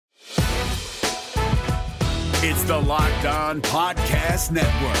It's the Locked On Podcast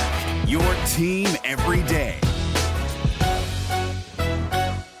Network, your team every day.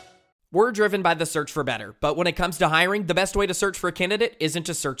 We're driven by the search for better, but when it comes to hiring, the best way to search for a candidate isn't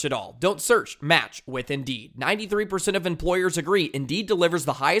to search at all. Don't search, match with Indeed. 93% of employers agree Indeed delivers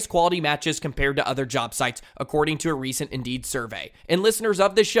the highest quality matches compared to other job sites, according to a recent Indeed survey. And listeners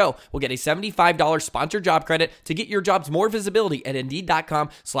of this show will get a $75 sponsored job credit to get your jobs more visibility at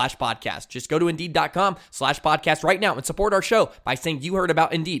Indeed.com/podcast. Just go to Indeed.com/podcast right now and support our show by saying you heard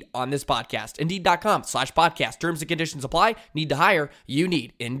about Indeed on this podcast. Indeed.com/podcast. Terms and conditions apply. Need to hire? You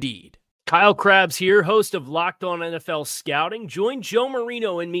need Indeed. Kyle Krabs here, host of Locked On NFL Scouting. Join Joe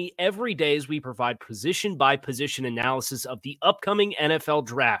Marino and me every day as we provide position-by-position analysis of the upcoming NFL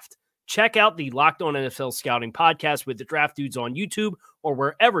Draft. Check out the Locked On NFL Scouting podcast with the Draft Dudes on YouTube or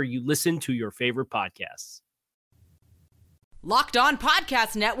wherever you listen to your favorite podcasts. Locked On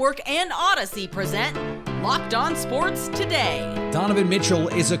Podcast Network and Odyssey present Locked On Sports Today. Donovan Mitchell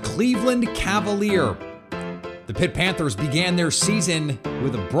is a Cleveland Cavalier. The Pitt Panthers began their season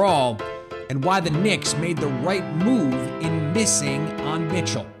with a brawl, and why the Knicks made the right move in missing on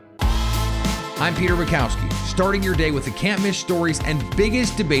Mitchell. I'm Peter Bukowski, starting your day with the can't-miss stories and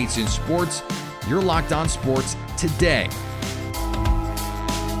biggest debates in sports. You're Locked On Sports Today.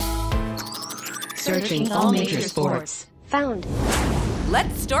 Searching all major sports. Found.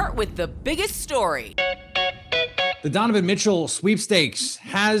 Let's start with the biggest story. The Donovan Mitchell sweepstakes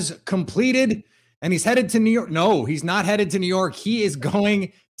has completed, and he's headed to New York. No, he's not headed to New York. He is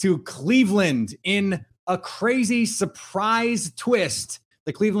going to Cleveland in a crazy surprise twist.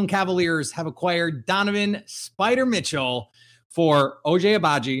 The Cleveland Cavaliers have acquired Donovan Spider Mitchell for OJ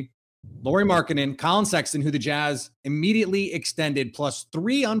Abaji, Lauri Markkanen, Colin Sexton, who the Jazz immediately extended, plus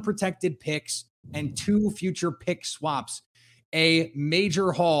 3 unprotected picks and 2 future pick swaps. A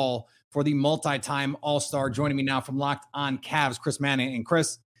major haul for the multi-time All-Star. Joining me now from Locked On Cavs, Chris Manning. And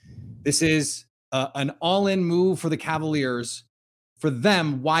Chris, this is an all-in move for the Cavaliers. For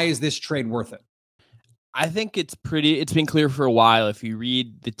them, why is this trade worth it? I think it's been clear for a while. If you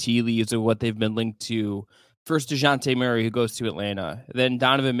read the tea leaves of what they've been linked to, first DeJounte Murray, who goes to Atlanta, then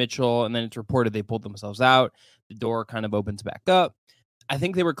Donovan Mitchell, and then it's reported they pulled themselves out. The door kind of opens back up. I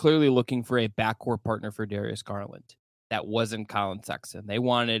think they were clearly looking for a backcourt partner for Darius Garland. That wasn't Colin Sexton. They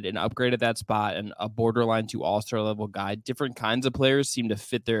wanted an upgrade at that spot and a borderline to all-star level guy. Different kinds of players seem to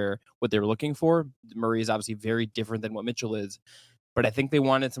fit what they were looking for. Murray is obviously very different than what Mitchell is, but I think they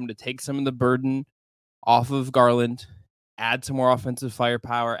wanted someone to take some of the burden off of Garland, add some more offensive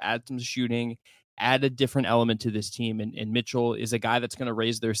firepower, add some shooting, add a different element to this team. And Mitchell is a guy that's going to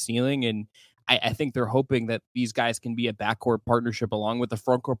raise their ceiling. And I think they're hoping that these guys can be a backcourt partnership along with the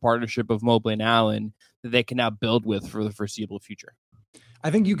frontcourt partnership of Mobley and Allen that they can now build with for the foreseeable future.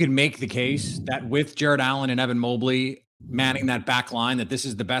 I think you could make the case that with Jared Allen and Evan Mobley manning that back line, that this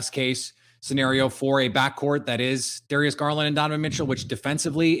is the best case scenario for a backcourt that is Darius Garland and Donovan Mitchell, which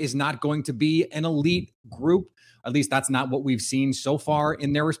defensively is not going to be an elite group. At least that's not what we've seen so far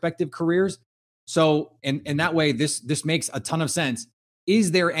in their respective careers. So in that way, this makes a ton of sense.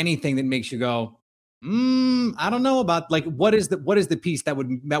 Is there anything that makes you go, I don't know about, like, what is the piece that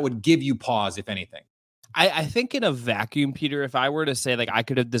would give you pause, if anything? I think in a vacuum, Peter, if I were to say, like, I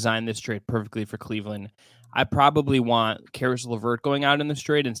could have designed this trade perfectly for Cleveland, I probably want Karis LeVert going out in this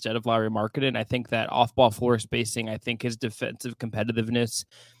trade instead of Lauri Markkanen. I think that off-ball floor spacing, I think his defensive competitiveness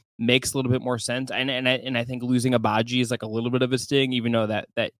makes a little bit more sense. And I think losing Abaji is like a little bit of a sting, even though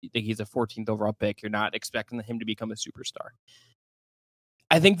that he's a 14th overall pick. You're not expecting him to become a superstar.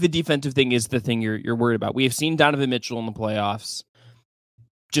 I think the defensive thing is the thing you're worried about. We have seen Donovan Mitchell in the playoffs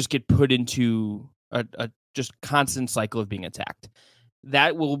just get put into a just constant cycle of being attacked.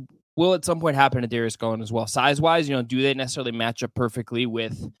 That will at some point happen to Darius Garland as well. Size-wise, do they necessarily match up perfectly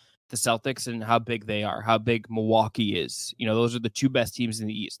with the Celtics and how big they are, how big Milwaukee is? Those are the 2 best teams in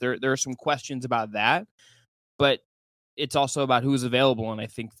the East. There are some questions about that, but it's also about who's available. And I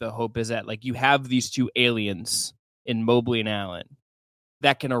think the hope is that, like, you have these 2 aliens in Mobley and Allen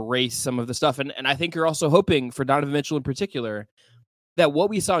that can erase some of the stuff. And I think you're also hoping for Donovan Mitchell in particular that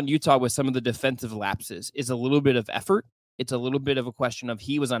what we saw in Utah with some of the defensive lapses is a little bit of effort. It's a little bit of a question of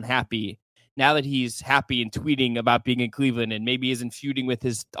he was unhappy. Now that he's happy and tweeting about being in Cleveland and maybe isn't feuding with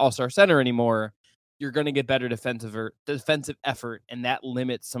his all-star center anymore, you're going to get better defensive effort, and that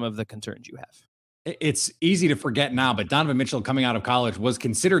limits some of the concerns you have. It's easy to forget now, but Donovan Mitchell coming out of college was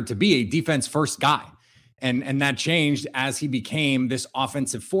considered to be a defense-first guy. And that changed as he became this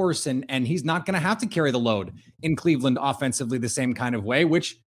offensive force, and he's not going to have to carry the load in Cleveland offensively the same kind of way,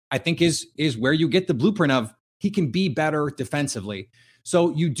 which I think is where you get the blueprint of he can be better defensively.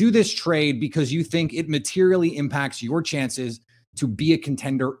 So you do this trade because you think it materially impacts your chances to be a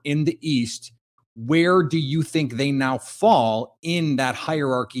contender in the East. Where do you think they now fall in that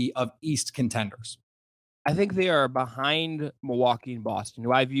hierarchy of East contenders? I think they are behind Milwaukee and Boston,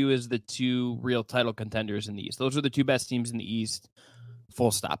 who I view as the two real title contenders in the East. Those are the two best teams in the East,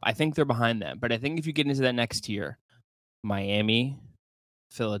 full stop. I think they're behind them. But I think if you get into that next tier, Miami,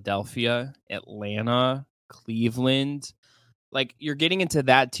 Philadelphia, Atlanta, Cleveland, like you're getting into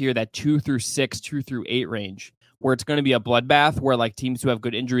that tier, that 2 through 6, 2 through 8 range, where it's going to be a bloodbath, where like teams who have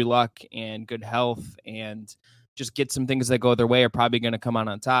good injury luck and good health and just get some things that go their way are probably going to come out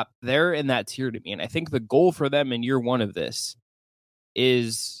on top. They're in that tier to me. And I think the goal for them in year one of this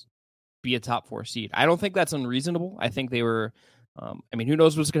is be a top 4 seed. I don't think that's unreasonable. I think they were, who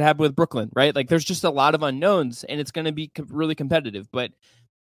knows what's going to happen with Brooklyn, right? Like there's just a lot of unknowns and it's going to be really competitive. But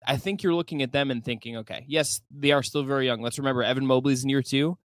I think you're looking at them and thinking, okay, yes, they are still very young. Let's remember Evan Mobley's in year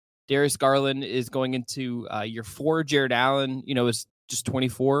 2. Darius Garland is going into year 4. Jared Allen, is just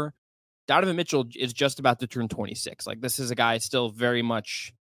 24. Donovan Mitchell is just about to turn 26. Like this is a guy still very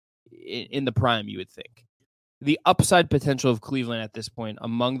much in the prime, you would think. The upside potential of Cleveland at this point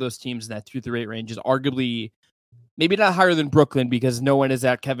among those teams in that 2 through 8 range is arguably maybe not higher than Brooklyn because no one is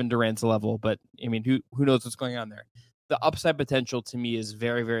at Kevin Durant's level, but who knows what's going on there. The upside potential to me is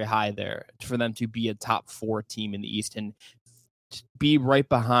very, very high there for them to be a top 4 team in the East and be right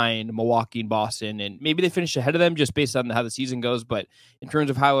behind Milwaukee and Boston. And maybe they finish ahead of them just based on how the season goes. But in terms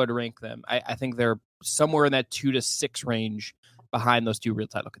of how I would rank them, I think they're somewhere in that 2 to 6 range behind those 2 real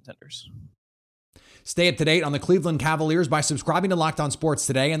title contenders. Stay up to date on the Cleveland Cavaliers by subscribing to Locked On Sports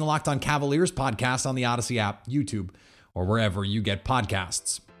Today and the Locked On Cavaliers podcast on the Odyssey app, YouTube, or wherever you get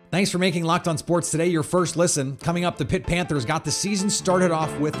podcasts. Thanks for making Locked On Sports Today your first listen. Coming up, the Pitt Panthers got the season started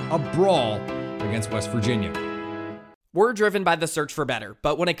off with a brawl against West Virginia. We're driven by the search for better,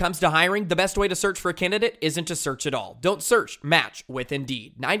 but when it comes to hiring, the best way to search for a candidate isn't to search at all. Don't search, match with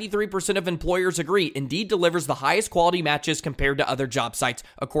Indeed. 93% of employers agree Indeed delivers the highest quality matches compared to other job sites,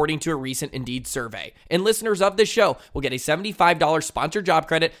 according to a recent Indeed survey. And listeners of this show will get a $75 sponsored job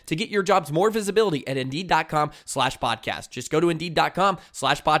credit to get your jobs more visibility at Indeed.com/podcast. Just go to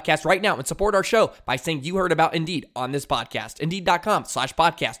Indeed.com/podcast right now and support our show by saying you heard about Indeed on this podcast.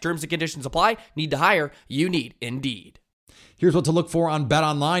 Indeed.com/podcast. Terms and conditions apply. Need to hire? You need Indeed. Here's what to look for on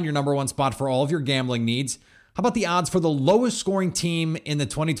BetOnline, your number one spot for all of your gambling needs. How about the odds for the lowest scoring team in the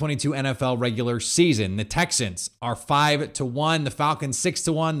 2022 NFL regular season? The Texans are 5-1, the Falcons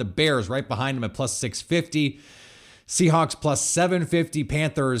 6-1, the Bears right behind them at plus 650, Seahawks plus 750,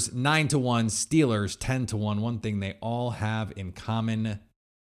 Panthers 9-1, Steelers 10-1. One thing they all have in common,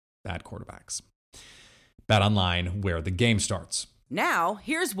 bad quarterbacks. BetOnline, where the game starts. Now,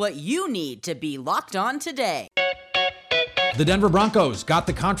 here's what you need to be locked on today. The Denver Broncos got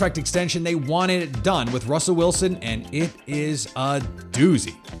the contract extension they wanted it done with Russell Wilson, and it is a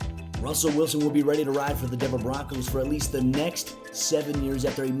doozy. Russell Wilson will be ready to ride for the Denver Broncos for at least the next 7 years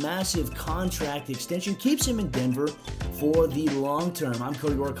after a massive contract extension keeps him in Denver for the long term. I'm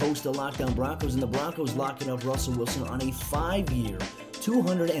Cody Rourke, host of Locked On Broncos, and the Broncos locking up Russell Wilson on a 5-year,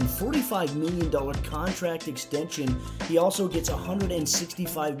 $245 million contract extension. He also gets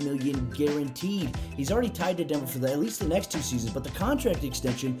 $165 million guaranteed. He's already tied to Denver for at least the next 2 seasons, but the contract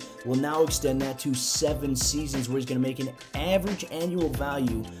extension will now extend that to 7 seasons, where he's going to make an average annual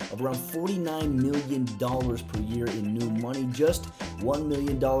value of around $49 million per year in new money, just $1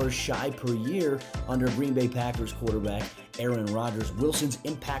 million shy per year under Green Bay Packers quarterback Aaron Rodgers. Wilson's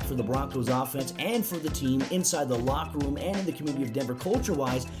impact for the Broncos offense and for the team inside the locker room and in the community of Denver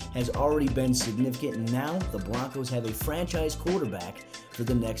culture-wise has already been significant. And now the Broncos have a franchise quarterback for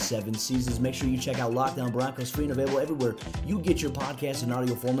the next 7 seasons. Make sure you check out Locked On Broncos, free and available everywhere you get your podcast in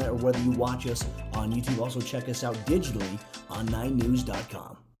audio format or whether you watch us on YouTube. Also check us out digitally on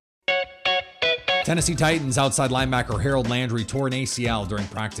 9news.com. Tennessee Titans outside linebacker Harold Landry tore an ACL during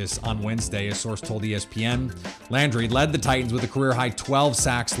practice on Wednesday, a source told ESPN. Landry led the Titans with a career-high 12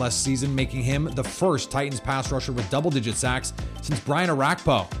 sacks last season, making him the first Titans pass rusher with double-digit sacks since Brian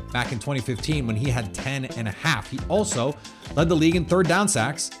Orakpo back in 2015 when he had 10.5. He also led the league in third down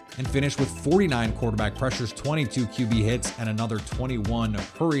sacks and finished with 49 quarterback pressures, 22 QB hits, and another 21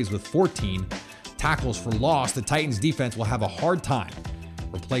 hurries with 14 tackles for loss. The Titans defense will have a hard time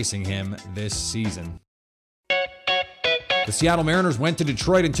replacing him this season. The Seattle Mariners went to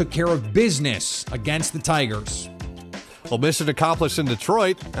Detroit and took care of business against the Tigers. Well, mission accomplished in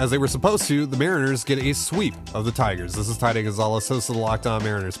Detroit. As they were supposed to, the Mariners get a sweep of the Tigers. This is Ty Gonzalez, host of the Locked On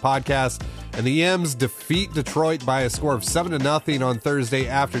Mariners podcast. And the M's defeat Detroit by a score of 7-0 on Thursday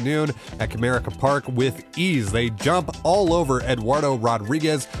afternoon at Comerica Park with ease. They jump all over Eduardo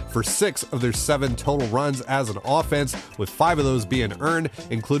Rodriguez for 6 of their 7 total runs as an offense, with 5 of those being earned,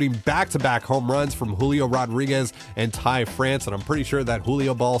 including back-to-back home runs from Julio Rodriguez and Ty France. And I'm pretty sure that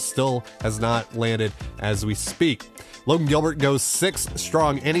Julio ball still has not landed as we speak. Logan Gilbert goes 6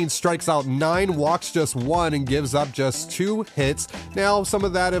 strong innings, strikes out 9, walks just 1, and gives up just 2 hits. Now, some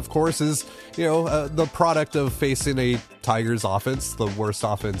of that, of course, is, the product of facing a Tigers offense, the worst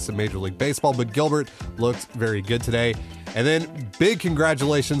offense in Major League Baseball, but Gilbert looked very good today. And then big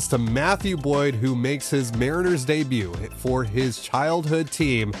congratulations to Matthew Boyd, who makes his Mariners debut for his childhood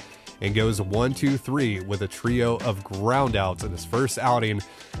team and goes 1-2-3 with a trio of groundouts in his first outing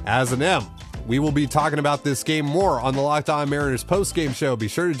as an M. We will be talking about this game more on the Locked On Mariners post-game show. Be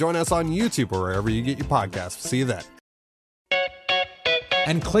sure to join us on YouTube or wherever you get your podcasts. See you then.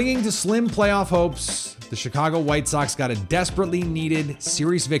 And clinging to slim playoff hopes, the Chicago White Sox got a desperately needed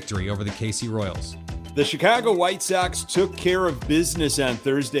series victory over the KC Royals. The Chicago White Sox took care of business on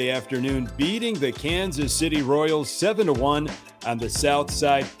Thursday afternoon, beating the Kansas City Royals 7-1 on the South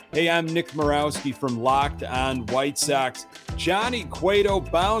Side. Hey, I'm Nick Morawski from Locked On White Sox. Johnny Cueto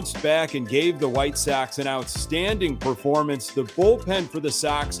bounced back and gave the White Sox an outstanding performance. The bullpen for the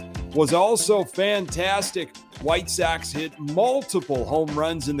Sox was also fantastic. White Sox hit multiple home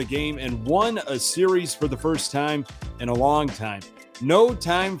runs in the game and won a series for the first time in a long time. No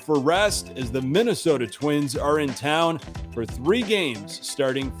time for rest as the Minnesota Twins are in town for 3 games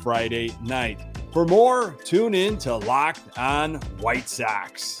starting Friday night. For more, tune in to Locked On White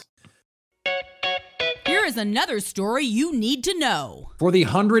Sox. Here is another story you need to know. For the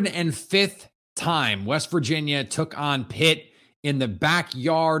 105th time, West Virginia took on Pitt in the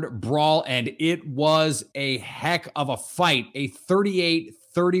backyard brawl, and it was a heck of a fight. A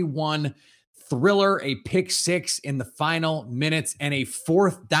 38-31 thriller, a pick 6 in the final minutes, and a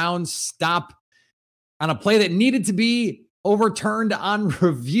 4th down stop on a play that needed to be overturned on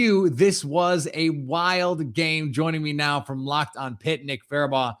review. This was a wild game. Joining me now from Locked On Pitt, Nick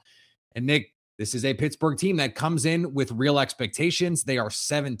Farabaugh. And Nick, this is a Pittsburgh team that comes in with real expectations. They are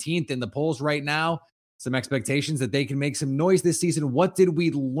 17th in the polls right now. Some expectations that they can make some noise this season. What did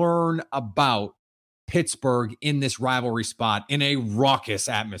we learn about Pittsburgh in this rivalry spot in a raucous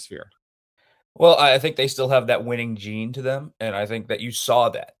atmosphere? Well, I think they still have that winning gene to them, and I think that you saw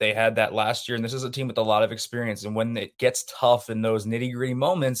that. They had that last year, and this is a team with a lot of experience, and when it gets tough in those nitty-gritty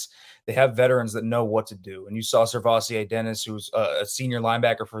moments, they have veterans that know what to do. And you saw Servassier Dennis, who's a senior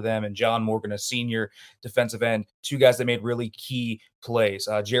linebacker for them, and John Morgan, a senior defensive end, 2 guys that made really key plays.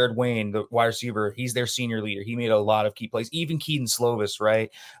 Jared Wayne, the wide receiver, he's their senior leader. He made a lot of key plays. Even Keaton Slovis,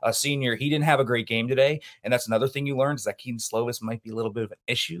 right? A senior, he didn't have a great game today, and that's another thing you learned is that Keaton Slovis might be a little bit of an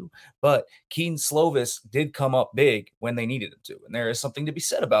issue, but Keaton Slovis did come up big when they needed him to, and there is something to be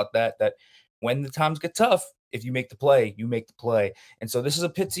said about that when the times get tough, if you make the play, you make the play. And so this is a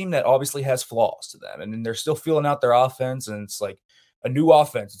Pitt team that obviously has flaws to them. And then they're still feeling out their offense. And it's like a new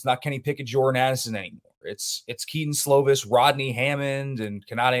offense. It's not Kenny Pickett, Jordan Addison anymore. It's Keaton Slovis, Rodney Hammond, and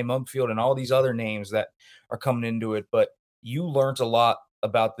Kanade Mumfield, and all these other names that are coming into it. But you learned a lot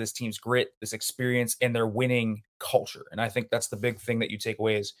about this team's grit, this experience, and their winning culture. And I think that's the big thing that you take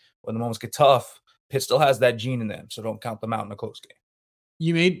away is when the moments get tough, Pitt still has that gene in them. So don't count them out in a close game.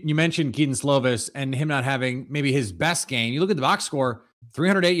 You mentioned Keaton Slovis and him not having maybe his best game. You look at the box score,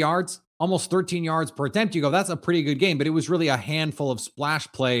 308 yards, almost 13 yards per attempt. You go, that's a pretty good game, but it was really a handful of splash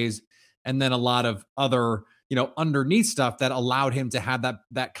plays and then a lot of other, underneath stuff that allowed him to have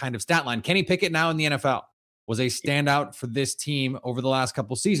that kind of stat line. Kenny Pickett now in the NFL was a standout for this team over the last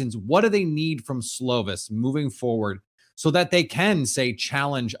couple seasons. What do they need from Slovis moving forward so that they can, say,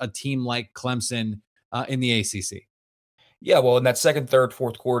 challenge a team like Clemson in the ACC? Yeah, well, in that second, third,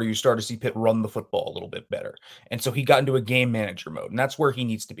 fourth quarter, you start to see Pitt run the football a little bit better. And so he got into a game manager mode, and that's where he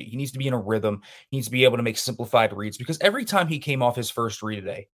needs to be. He needs to be in a rhythm. He needs to be able to make simplified reads because every time he came off his first read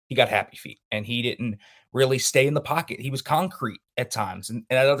today, he got happy feet, and he didn't really stay in the pocket. He was concrete at times, and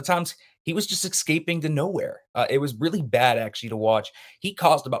at other times, he was just escaping to nowhere. It was really bad, actually, to watch. He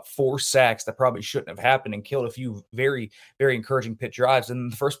caused about 4 sacks that probably shouldn't have happened and killed a few very, very encouraging Pitt drives. And in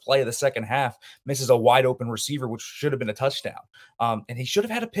the first play of the second half, misses a wide-open receiver, which should have been a touchdown. And he should have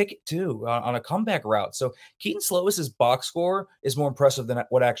had a pick, too, on a comeback route. So Keaton Slovis's box score is more impressive than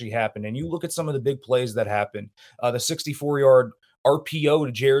what actually happened. And you look at some of the big plays that happened. The 64-yard RPO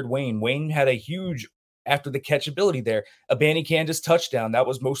to Jared Wayne. Wayne had a huge after the catchability there. Abanikand's touchdown, that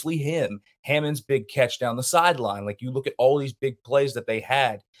was mostly him. Hammond's big catch down the sideline. Like, you look at all these big plays that they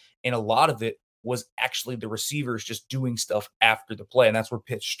had, and a lot of it was actually the receivers just doing stuff after the play, and that's where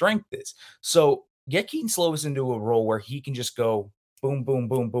Pitt's strength is. So get Keaton Slovis into a role where he can just go boom, boom,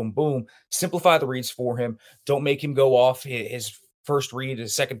 boom, boom, boom, simplify the reads for him. Don't make him go off his first read,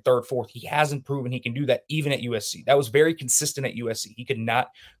 his second, third, fourth. He hasn't proven he can do that even at USC. That was very consistent at USC. He could not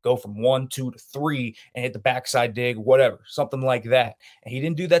go from 1, 2 to 3 and hit the backside dig, whatever, something like that. And he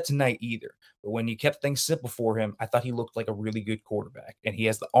didn't do that tonight either. But when you kept things simple for him, I thought he looked like a really good quarterback, and he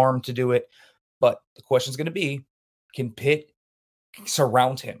has the arm to do it. But the question is going to be, can Pitt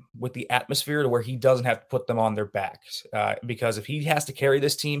surround him with the atmosphere to where he doesn't have to put them on their backs? Because if he has to carry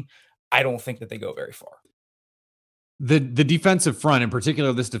this team, I don't think that they go very far. The defensive front, in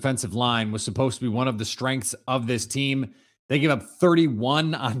particular this defensive line, was supposed to be one of the strengths of this team. They gave up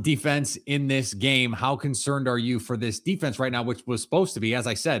 31 on defense in this game. How concerned are you for this defense right now, which was supposed to be, as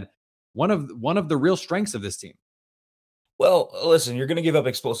I said, one of the real strengths of this team? Well, listen, you're going to give up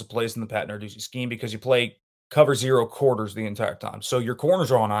explosive plays in the Pat Narduzzi scheme because you play cover zero quarters the entire time. So your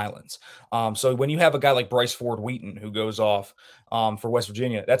corners are on islands. So when you have a guy like Bryce Ford Wheaton who goes off for West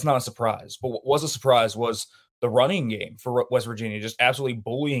Virginia, that's not a surprise. But what was a surprise was the running game for West Virginia, just absolutely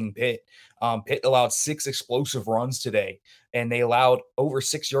bullying Pitt. Pitt allowed 6 explosive runs today, and they allowed over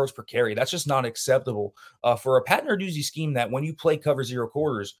 6 yards per carry. That's just not acceptable for a Pat Narduzzi scheme that when you play cover zero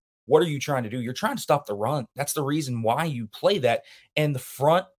quarters, what are you trying to do? You're trying to stop the run. That's the reason why you play that. And the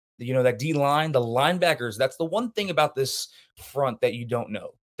front, that D-line, the linebackers, that's the one thing about this front that you don't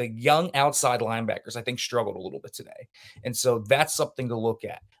know. The young outside linebackers, I think, struggled a little bit today. And so that's something to look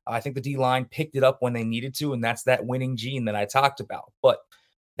at. I think the D-line picked it up when they needed to, and that's that winning gene that I talked about. But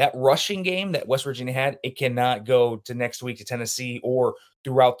that rushing game that West Virginia had, it cannot go to next week to Tennessee or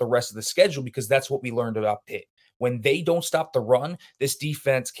throughout the rest of the schedule, because that's what we learned about Pitt. When they don't stop the run, this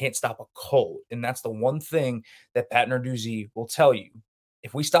defense can't stop a cold. And that's the one thing that Pat Narduzzi will tell you.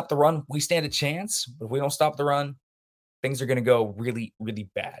 If we stop the run, we stand a chance. But if we don't stop the run, things are going to go really, really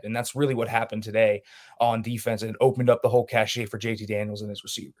bad. And that's really what happened today on defense. And it opened up the whole cachet for JT Daniels and his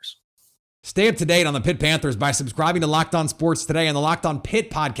receivers. Stay up to date on the Pitt Panthers by subscribing to Locked On Sports Today and the Locked On Pitt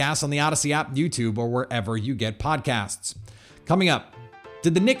podcast on the Odyssey app, YouTube, or wherever you get podcasts. Coming up,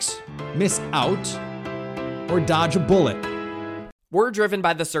 did the Knicks miss out or dodge a bullet? We're driven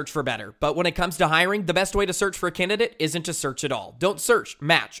by the search for better, but when it comes to hiring, the best way to search for a candidate isn't to search at all. Don't search,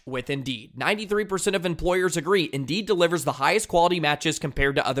 match with Indeed. 93% of employers agree Indeed delivers the highest quality matches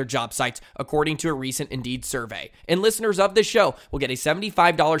compared to other job sites, according to a recent Indeed survey. And listeners of this show will get a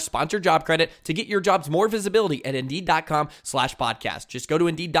 $75 sponsored job credit to get your jobs more visibility at Indeed.com/podcast. Just go to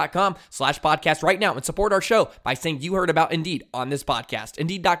Indeed.com/podcast right now and support our show by saying you heard about Indeed on this podcast.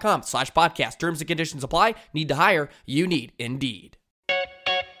 Indeed.com/podcast. Terms and conditions apply. Need to hire? You need Indeed.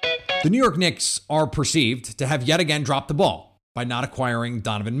 The New York Knicks are perceived to have yet again dropped the ball by not acquiring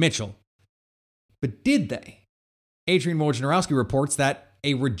Donovan Mitchell. But did they? Adrian Wojnarowski reports that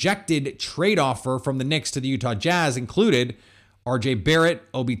a rejected trade offer from the Knicks to the Utah Jazz included R.J. Barrett,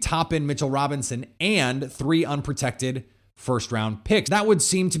 Obi Toppin, Mitchell Robinson, and 3 unprotected first-round picks. That would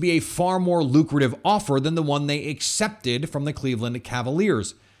seem to be a far more lucrative offer than the one they accepted from the Cleveland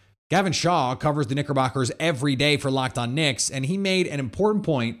Cavaliers. Gavin Shaw covers the Knickerbockers every day for Locked On Knicks, and he made an important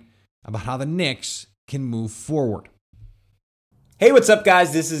point about how the Knicks can move forward. Hey, what's up,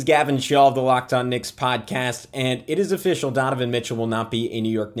 guys? This is Gavin Shaw of the Locked On Knicks podcast, and it is official. Donovan Mitchell will not be a New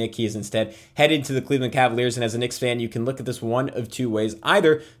York Knick. He is instead headed to the Cleveland Cavaliers, and as a Knicks fan, you can look at this one of two ways.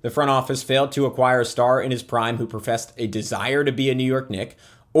 Either the front office failed to acquire a star in his prime who professed a desire to be a New York Knick,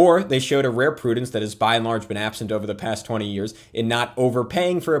 or they showed a rare prudence that has by and large been absent over the past 20 years in not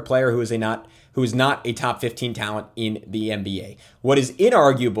overpaying for a player who is not a top 15 talent in the NBA. What is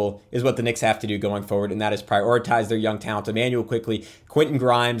inarguable is what the Knicks have to do going forward, and that is prioritize their young talent. Emmanuel Quickley, Quentin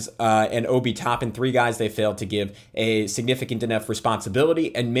Grimes, and Obi Toppin, 3 guys they failed to give a significant enough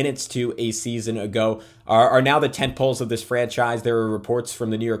responsibility and minutes to a season ago, are now the tentpoles of this franchise. There are reports from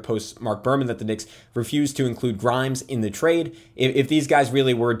the New York Post's Mark Berman that the Knicks refused to include Grimes in the trade. If these guys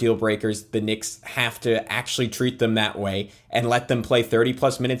really were deal breakers, the Knicks have to actually treat them that way and let them play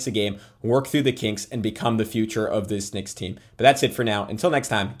 30-plus minutes a game, work through the kinks, and become the future of this Knicks team. But that's it for now. Until next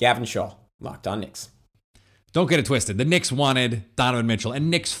time, Gavin Shaw, Locked On Knicks. Don't get it twisted. The Knicks wanted Donovan Mitchell, and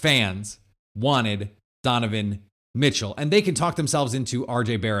Knicks fans wanted Donovan Mitchell. And they can talk themselves into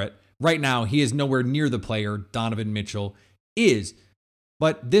R.J. Barrett. Right now, he is nowhere near the player Donovan Mitchell is.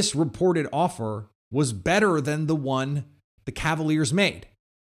 But this reported offer was better than the one the Cavaliers made.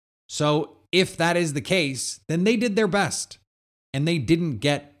 So if that is the case, then they did their best. And they didn't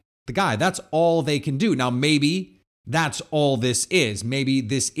get the guy. That's all they can do. Now, maybe that's all this is. Maybe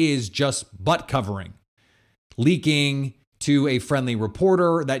this is just butt covering, leaking to a friendly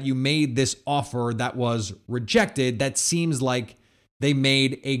reporter that you made this offer that was rejected. That seems like they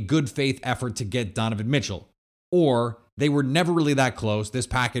made a good faith effort to get Donovan Mitchell, or they were never really that close. This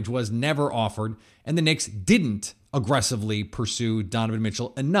package was never offered, and the Knicks didn't aggressively pursue Donovan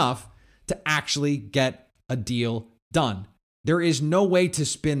Mitchell enough to actually get a deal done. There is no way to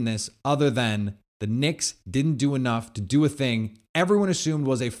spin this other than the Knicks didn't do enough to do a thing everyone assumed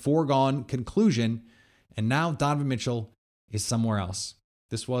was a foregone conclusion, and now Donovan Mitchell is somewhere else.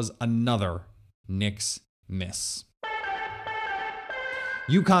 This was another Knicks miss.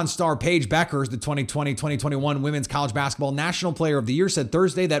 UConn star Paige Beckers, the 2020-2021 Women's College Basketball National Player of the Year, said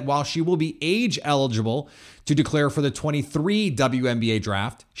Thursday that while she will be age eligible to declare for the 23 WNBA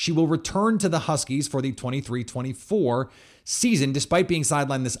draft, she will return to the Huskies for the 23-24 season, despite being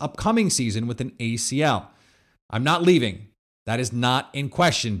sidelined this upcoming season with an ACL. "I'm not leaving. That is not in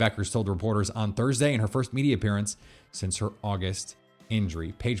question," Beckers told reporters on Thursday in her first media appearance since her August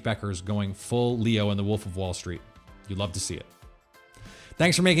injury. Paige Beckers going full Leo in The Wolf of Wall Street. You love to see it.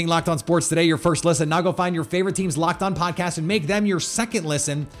 Thanks for making Locked On Sports today your first listen. Now go find your favorite team's Locked On podcast and make them your second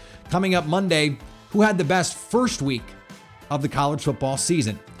listen. Coming up Monday, who had the best first week of the college football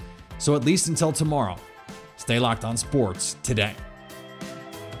season? So at least until tomorrow, stay Locked On Sports today.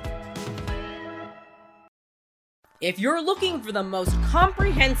 If you're looking for the most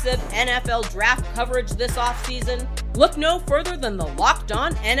comprehensive NFL draft coverage this offseason, look no further than the Locked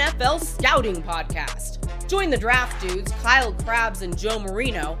On NFL Scouting Podcast. Join the draft dudes, Kyle Krabs and Joe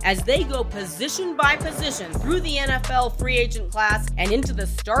Marino, as they go position by position through the NFL free agent class and into the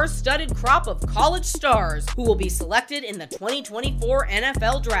star-studded crop of college stars who will be selected in the 2024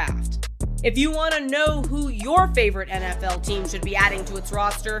 NFL Draft. If you want to know who your favorite NFL team should be adding to its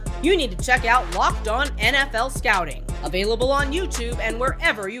roster, you need to check out Locked On NFL Scouting, available on YouTube and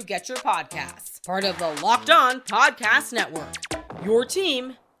wherever you get your podcasts. Part of the Locked On Podcast Network, your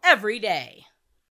team every day.